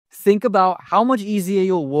think about how much easier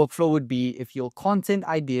your workflow would be if your content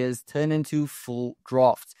ideas turn into full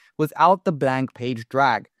drafts without the blank page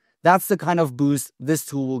drag. That's the kind of boost this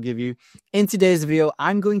tool will give you. In today's video,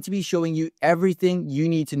 I'm going to be showing you everything you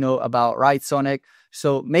need to know about Writesonic.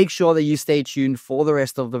 So make sure that you stay tuned for the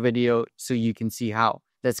rest of the video so you can see how.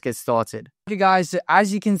 Let's get started. Okay guys, so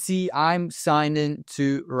as you can see, I'm signed in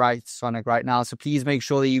to Writesonic right now. So please make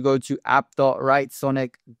sure that you go to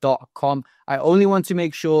app.writesonic.com. I only want to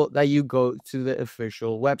make sure that you go to the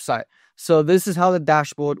official website. So this is how the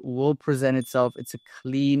dashboard will present itself. It's a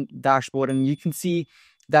clean dashboard, and you can see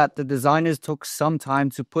that the designers took some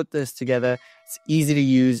time to put this together. It's easy to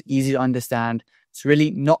use, easy to understand. It's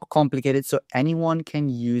really not complicated, so anyone can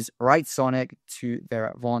use Writesonic to their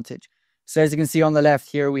advantage. So as you can see on the left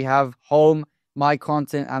here, we have home, my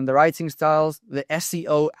content and the writing styles, the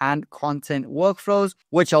SEO and content workflows,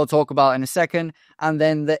 which I'll talk about in a second, and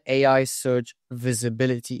then the AI search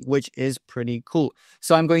visibility, which is pretty cool.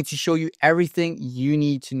 So I'm going to show you everything you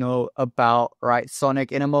need to know about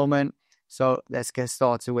Writesonic in a moment. So let's get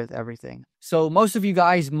started with everything. So most of you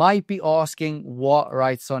guys might be asking what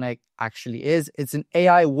Writesonic actually is. It's an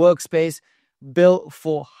AI workspace built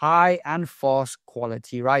for high and fast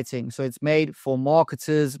quality writing. So it's made for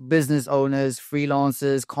marketers, business owners,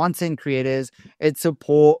 freelancers, content creators. It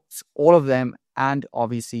supports all of them and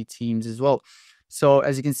obviously teams as well. So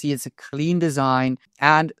as you can see, it's a clean design,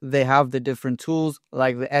 and they have the different tools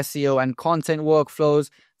like the SEO and content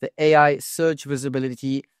workflows, the AI search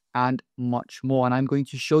visibility, and much more. And I'm going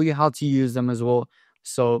to show you how to use them as well.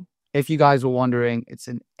 So if you guys were wondering, it's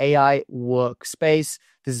an AI workspace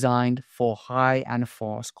designed for high and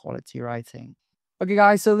fast quality writing. Okay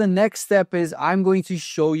guys, so the next step is I'm going to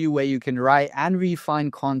show you where you can write and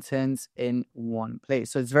refine content in one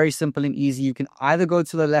place. So it's very simple and easy. You can either go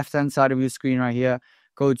to the left-hand side of your screen right here,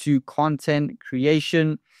 go to content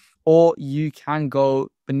creation, or you can go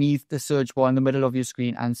beneath the search bar in the middle of your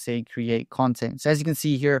screen and say create content. So as you can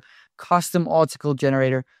see here, custom article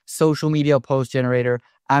generator, social media post generator,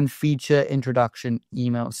 and feature introduction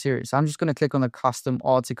email series. So I'm just going to click on the custom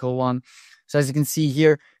article one. So as you can see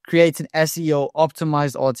here, create an SEO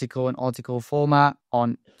optimized article in article format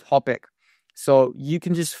on topic. So you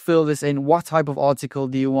can just fill this in. What type of article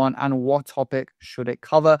do you want and what topic should it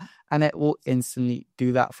cover? And it will instantly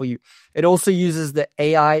do that for you. It also uses the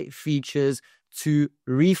AI features to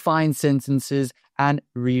refine sentences and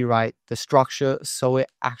rewrite the structure so it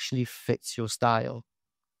actually fits your style.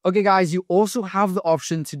 Okay guys, you also have the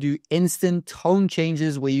option to do instant tone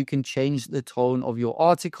changes where you can change the tone of your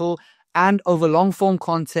article, and over long form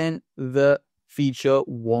content, the feature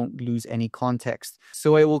won't lose any context.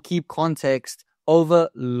 So it will keep context over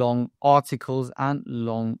long articles and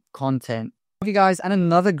long content. Okay guys, and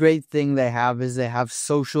another great thing they have is they have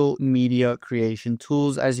social media creation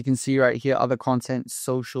tools. As you can see right here, other content,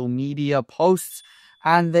 social media posts,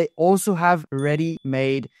 and they also have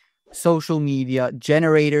ready-made social media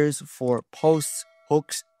generators for posts,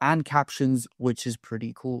 hooks, and captions, which is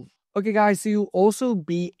pretty cool. Okay guys, so you'll also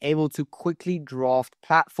be able to quickly draft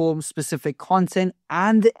platform-specific content,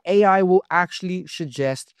 and the AI will actually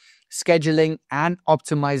suggest scheduling and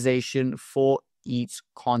optimization for each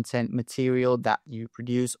content material that you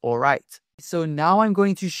produce or write. So now I'm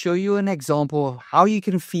going to show you an example of how you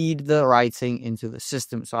can feed the writing into the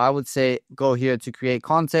system. So I would say go here to create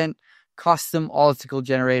content, custom article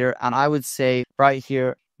generator, and I would say right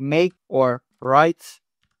here, make or write.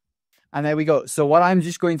 And there we go. So what I'm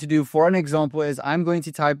just going to do for an example is I'm going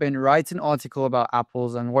to type in write an article about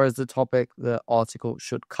apples, and what is the topic the article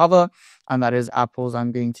should cover, and that is apples.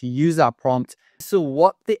 I'm going to use that prompt. So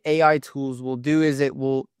what the AI tools will do is it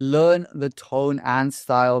will learn the tone and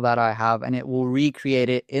style that I have, and it will recreate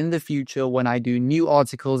it in the future. When I do new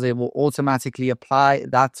articles, it will automatically apply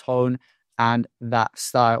that tone and that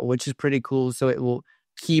style, which is pretty cool. So it will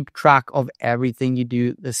keep track of everything you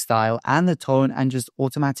do, the style and the tone, and just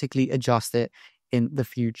automatically adjust it in the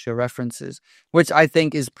future references, which I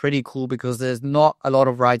think is pretty cool because there's not a lot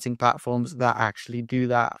of writing platforms that actually do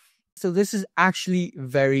that. So this is actually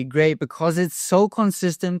very great because it's so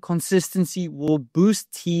consistent. Consistency will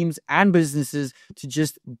boost teams and businesses to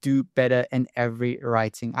just do better in every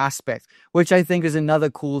writing aspect, which I think is another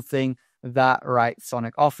cool thing that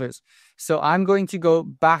Writesonic offers. So I'm going to go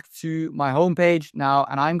back to my homepage now,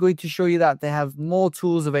 and I'm going to show you that they have more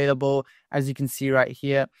tools available, as you can see right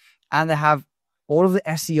here, and they have all of the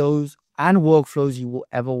SEOs and workflows you will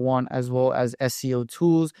ever want, as well as SEO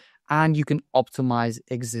tools, and you can optimize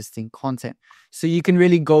existing content. So you can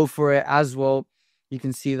really go for it as well. You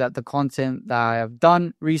can see that the content that I have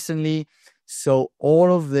done recently. So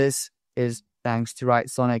all of this is thanks to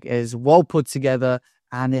Writesonic, is well put together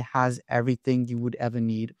and it has everything you would ever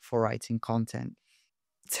need for writing content.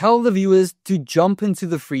 Tell the viewers to jump into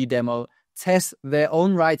the free demo, test their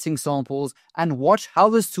own writing samples, and watch how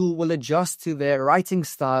this tool will adjust to their writing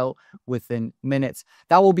style within minutes.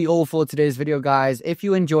 That will be all for today's video, guys. If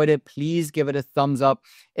you enjoyed it, please give it a thumbs up.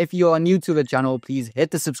 If you are new to the channel, please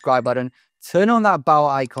hit the subscribe button, turn on that bell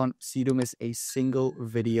icon so you don't miss a single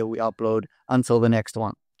video we upload. Until the next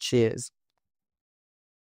one, cheers.